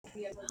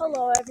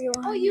Hello,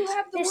 everyone. Oh, you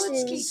have the This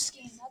Woodscape is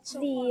skin. That's so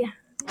the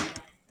fun.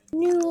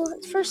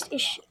 new first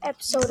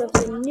episode of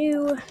the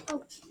new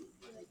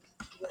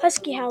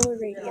Husky Howler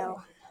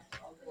Radio.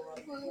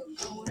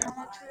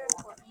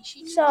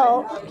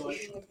 So,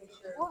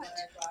 What?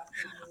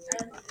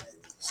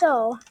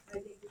 so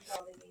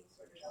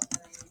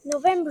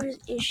November's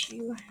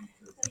issue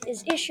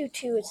is issue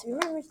 2. It's a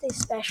Remembrance Day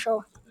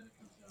special,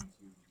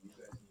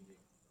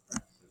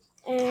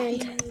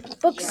 and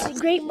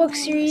great book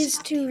series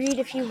to read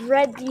if you've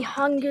read The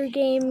Hunger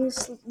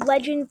Games,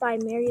 Legend by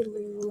Mary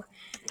Lou,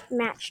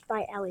 Matched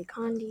by Ali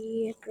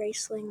Condi,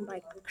 Graceling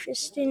by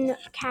Kristen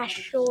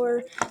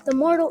Cashore, The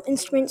Mortal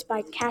Instruments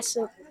by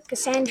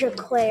Cassandra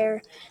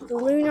Clare, The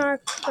Lunar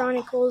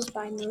Chronicles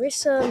by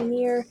Marissa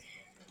Meir,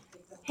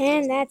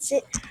 and that's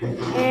it.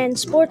 And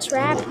sports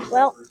wrap,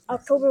 well,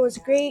 October was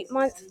a great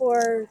month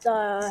for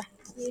the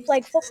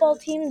flag football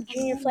team, the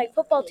junior flag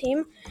football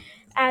team,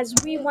 as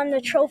we won the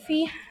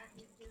trophy.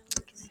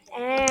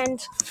 And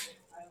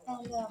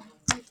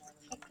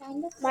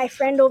my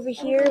friend over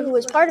here, who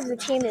was part of the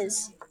team,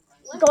 is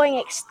going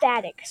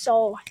ecstatic.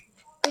 So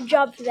good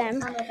job for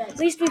them.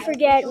 Least we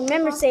forget,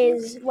 Remembrance Day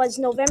was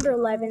November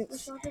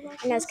 11th,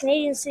 and as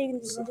Canadian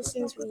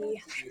citizens,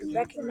 we should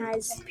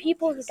recognize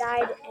people who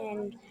died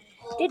and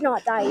did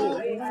not die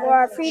for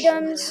our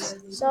freedoms.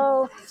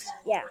 So,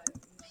 yeah.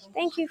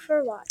 Thank you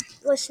for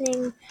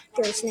listening. If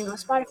you're listening on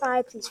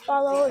Spotify, please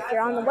follow. If you're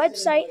on the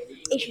website,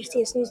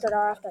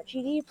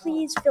 hstsnews.rf.gd,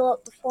 please fill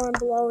out the form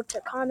below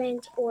to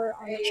comment or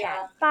on the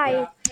chat. Bye.